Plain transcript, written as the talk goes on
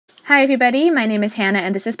Hi everybody, my name is Hannah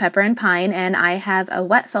and this is Pepper and Pine, and I have a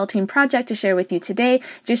wet felting project to share with you today.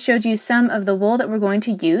 Just showed you some of the wool that we're going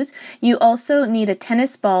to use. You also need a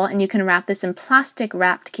tennis ball, and you can wrap this in plastic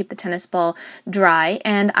wrap to keep the tennis ball dry.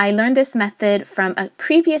 And I learned this method from a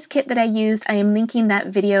previous kit that I used. I am linking that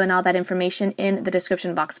video and all that information in the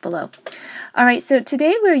description box below. Alright, so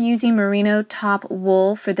today we're using merino top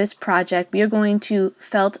wool for this project. We are going to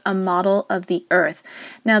felt a model of the earth.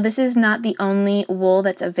 Now this is not the only wool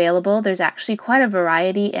that's available. There's actually quite a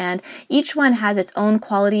variety, and each one has its own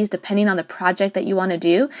qualities depending on the project that you want to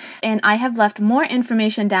do. And I have left more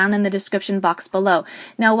information down in the description box below.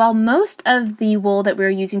 Now, while most of the wool that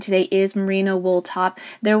we're using today is merino wool top,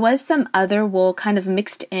 there was some other wool kind of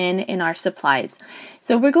mixed in our supplies.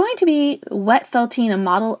 So we're going to be wet felting a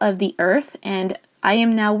model of the earth, and I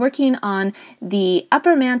am now working on the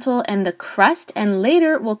upper mantle and the crust, and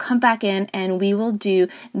later we'll come back in and we will do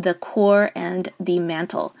the core and the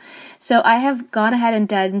mantle. So I have gone ahead and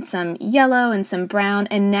done some yellow and some brown,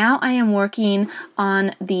 and now I am working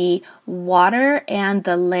on the water and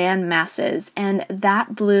the land masses, and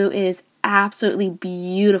that blue is absolutely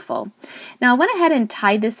beautiful. Now I went ahead and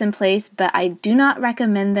tied this in place, but I do not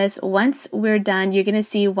recommend this. Once we're done, you're going to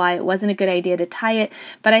see why it wasn't a good idea to tie it,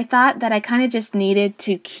 but I thought that I kind of just needed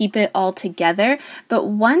to keep it all together. But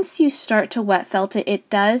once you start to wet felt it, it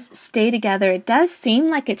does stay together. It does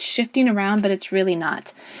seem like it's shifting around, but it's really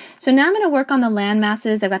not. So now I'm going to work on the land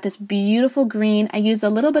masses. I've got this beautiful green. I used a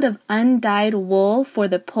little bit of undyed wool for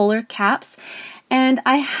the polar caps, and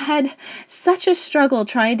I had such a struggle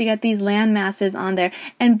trying to get these land masses on there.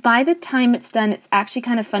 And by the time it's done, it's actually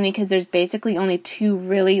kind of funny because there's basically only two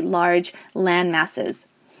really large land masses.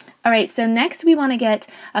 Alright, so next we want to get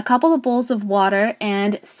a couple of bowls of water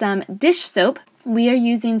and some dish soap. We are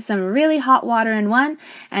using some really hot water in one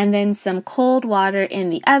and then some cold water in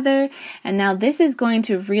the other. And now this is going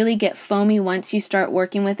to really get foamy once you start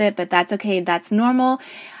working with it, but that's okay, that's normal.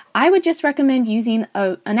 I would just recommend using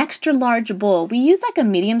an extra large bowl. We use like a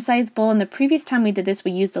medium-sized bowl, and the previous time we did this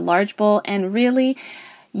we used a large bowl, and really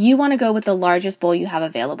you want to go with the largest bowl you have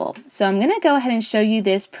available. So I'm going to go ahead and show you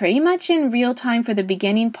this pretty much in real time for the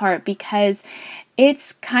beginning part, because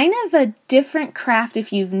it's kind of a different craft.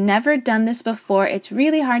 If you've never done this before, it's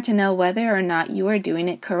really hard to know whether or not you are doing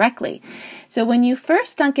it correctly. So when you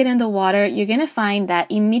first dunk it in the water, you're going to find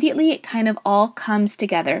that immediately it kind of all comes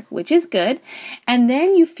together, which is good. And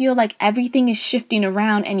then you feel like everything is shifting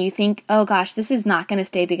around and you think, oh gosh, this is not going to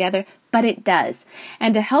stay together, but it does.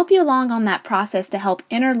 And to help you along on that process, to help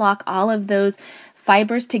interlock all of those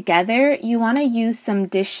fibers together, you want to use some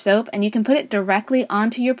dish soap, and you can put it directly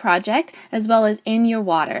onto your project as well as in your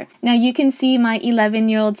water. Now you can see my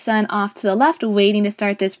 11-year-old son off to the left waiting to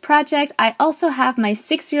start this project. I also have my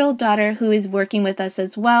 6-year-old daughter who is working with us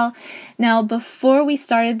as well. Now before we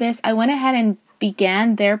started this, I went ahead and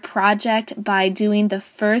began their project by doing the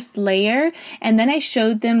first layer, and then I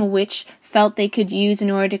showed them which felt they could use in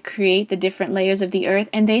order to create the different layers of the earth,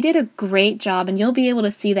 and they did a great job, and you'll be able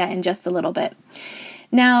to see that in just a little bit.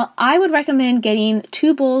 Now, I would recommend getting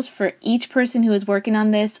 2 bowls for each person who is working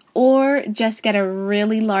on this, or just get a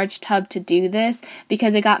really large tub to do this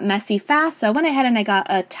because it got messy fast. So I went ahead and I got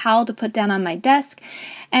a towel to put down on my desk.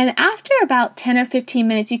 And after about 10 or 15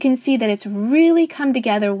 minutes, you can see that it's really come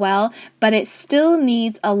together well, but it still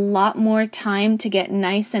needs a lot more time to get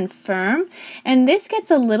nice and firm. And this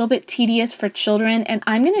gets a little bit tedious for children, and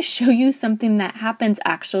I'm going to show you something that happens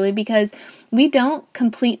actually, because we don't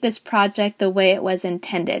complete this project the way it was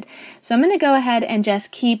intended. So I'm going to go ahead and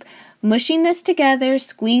just keep mushing this together,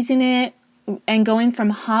 squeezing it, and going from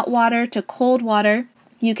hot water to cold water.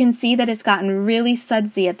 You can see that it's gotten really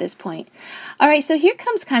sudsy at this point. Alright, so here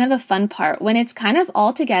comes kind of a fun part. When it's kind of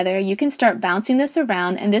all together, you can start bouncing this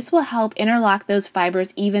around, and this will help interlock those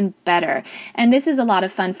fibers even better. And this is a lot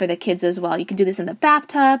of fun for the kids as well. You can do this in the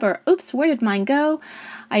bathtub, or oops, where did mine go?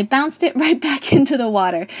 I bounced it right back into the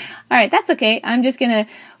water. Alright, that's okay. I'm just going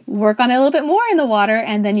to work on it a little bit more in the water,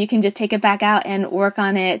 and then you can just take it back out and work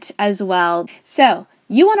on it as well. So,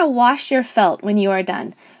 you want to wash your felt when you are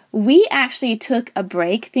done. We actually took a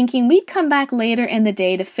break thinking we'd come back later in the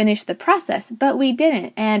day to finish the process, but we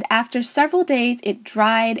didn't. And after several days, it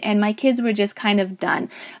dried and my kids were just kind of done.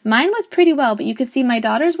 Mine was pretty well, but you could see my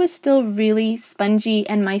daughter's was still really spongy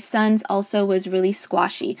and my son's also was really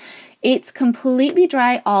squashy. It's completely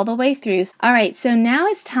dry all the way through. All right, so now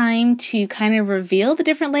it's time to kind of reveal the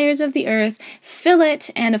different layers of the earth, fill it,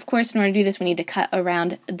 and of course, in order to do this, we need to cut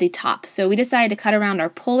around the top. So we decided to cut around our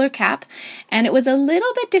polar cap, and it was a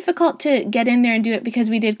little bit difficult to get in there and do it because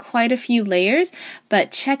we did quite a few layers,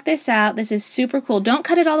 but check this out. This is super cool. Don't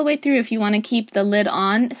cut it all the way through if you want to keep the lid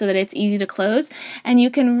on so that it's easy to close, and you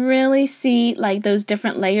can really see like those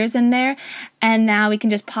different layers in there. And now we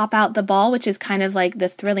can just pop out the ball, which is kind of like the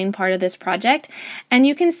thrilling part of this project. And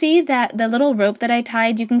you can see that the little rope that I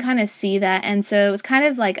tied, you can kind of see that. And so it was kind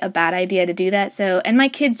of like a bad idea to do that. So, and my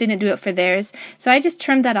kids didn't do it for theirs. So I just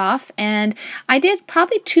trimmed that off, and I did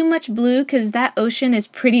probably too much blue because that ocean is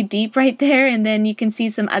pretty deep right there. And then you can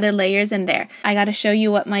see some other layers in there. I got to show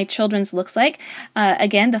you what my children's looks like.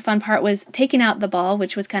 Again, the fun part was taking out the ball,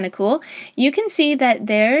 which was kind of cool. You can see that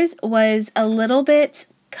theirs was a little bit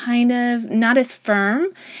kind of not as firm,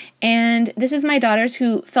 and this is my daughter's,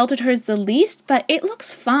 who felted hers the least, but it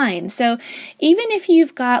looks fine. So even if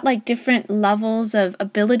you've got like different levels of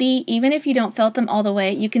ability, even if you don't felt them all the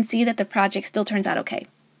way, you can see that the project still turns out okay.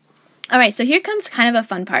 All right, so here comes kind of a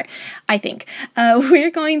fun part, I think.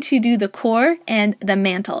 We're going to do the core and the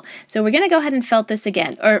mantle. So we're going to go ahead and felt this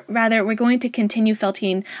again, or rather, we're going to continue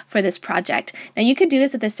felting for this project. Now, you could do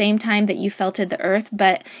this at the same time that you felted the earth,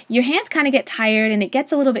 but your hands kind of get tired and it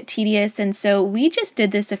gets a little bit tedious, and so we just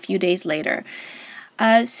did this a few days later.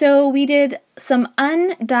 So we did some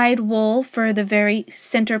undyed wool for the very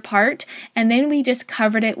center part, and then we just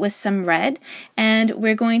covered it with some red, and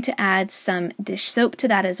we're going to add some dish soap to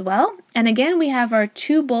that as well. And again, we have our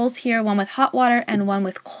two bowls here, one with hot water and one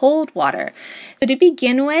with cold water. So to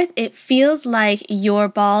begin with, it feels like your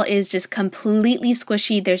ball is just completely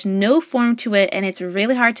squishy. There's no form to it, and it's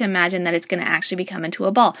really hard to imagine that it's going to actually become into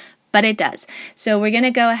a ball. But it does. So we're going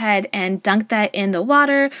to go ahead and dunk that in the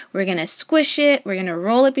water. We're going to squish it. We're going to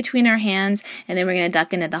roll it between our hands. And then we're going to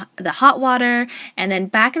dunk into the hot water. And then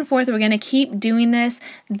back and forth, we're going to keep doing this.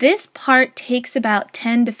 This part takes about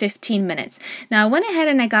 10 to 15 minutes. Now, I went ahead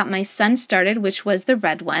and I got my sun started, which was the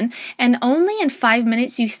red one. And only in 5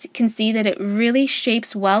 minutes, you can see that it really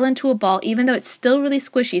shapes well into a ball, even though it's still really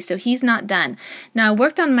squishy. So he's not done. Now, I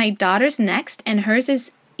worked on my daughter's next, and hers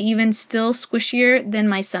is even still squishier than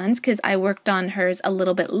my son's because I worked on hers a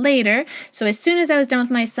little bit later. So as soon as I was done with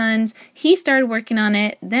my son's, he started working on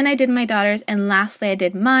it, then I did my daughter's, and lastly I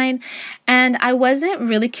did mine. And I wasn't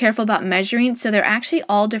really careful about measuring, so they're actually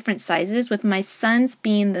all different sizes, with my son's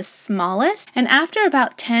being the smallest. And after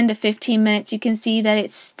about 10 to 15 minutes, you can see that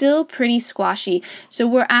it's still pretty squashy. So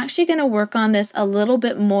we're actually going to work on this a little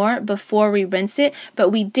bit more before we rinse it, but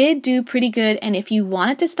we did do pretty good. And if you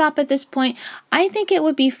wanted to stop at this point, I think it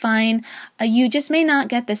would be fine. You just may not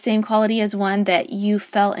get the same quality as one that you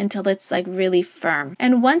felt until it's like really firm.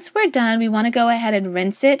 And once we're done, we want to go ahead and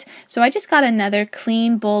rinse it. So I just got another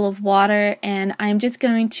clean bowl of water, and I'm just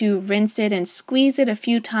going to rinse it and squeeze it a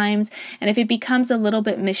few times. And if it becomes a little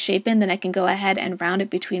bit misshapen, then I can go ahead and round it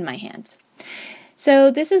between my hands.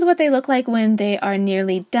 So this is what they look like when they are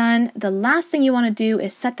nearly done. The last thing you want to do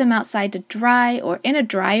is set them outside to dry, or in a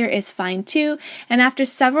dryer is fine too. And after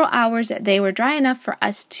several hours, they were dry enough for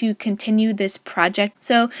us to continue this project.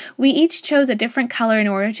 So we each chose a different color in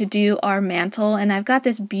order to do our mantle. And I've got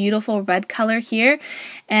this beautiful red color here.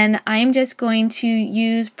 And I'm just going to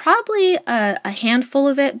use probably a handful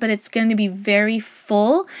of it, but it's going to be very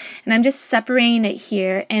full. And I'm just separating it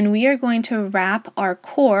here. And we are going to wrap our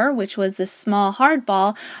core, which was the small hard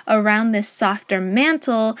ball, around this softer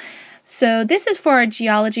mantle. So this is for our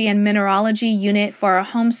geology and mineralogy unit for our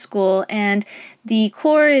homeschool, and the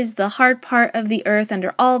core is the hard part of the earth.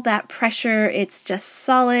 Under all that pressure, it's just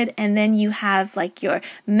solid, and then you have like your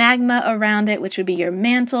magma around it, which would be your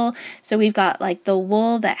mantle. So we've got like the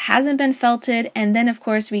wool that hasn't been felted, and then of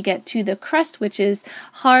course we get to the crust, which is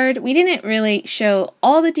hard. We didn't really show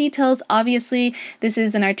all the details. Obviously, this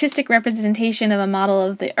is an artistic representation of a model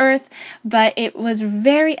of the earth, but it was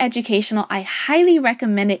very educational. I highly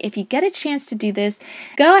recommend it. If you get a chance to do this,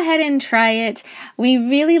 go ahead and try it. We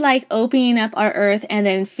really like opening up our earth and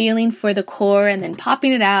then feeling for the core and then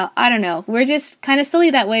popping it out. I don't know. We're just kind of silly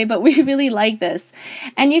that way, but we really like this.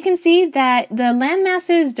 And you can see that the land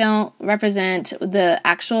masses don't represent the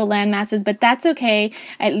actual land masses, but that's okay.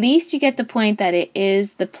 At least you get the point that it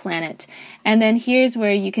is the planet. And then here's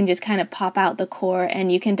where you can just kind of pop out the core, and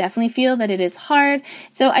you can definitely feel that it is hard.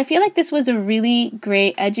 So I feel like this was a really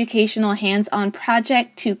great educational hands-on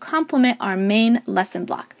project to complement our main lesson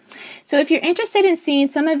block. So if you're interested in seeing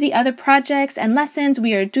some of the other projects and lessons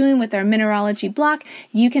we are doing with our mineralogy block,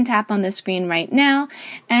 you can tap on the screen right now.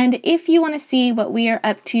 And if you want to see what we are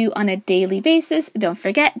up to on a daily basis, don't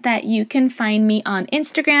forget that you can find me on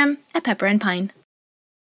Instagram at Pepper and Pine.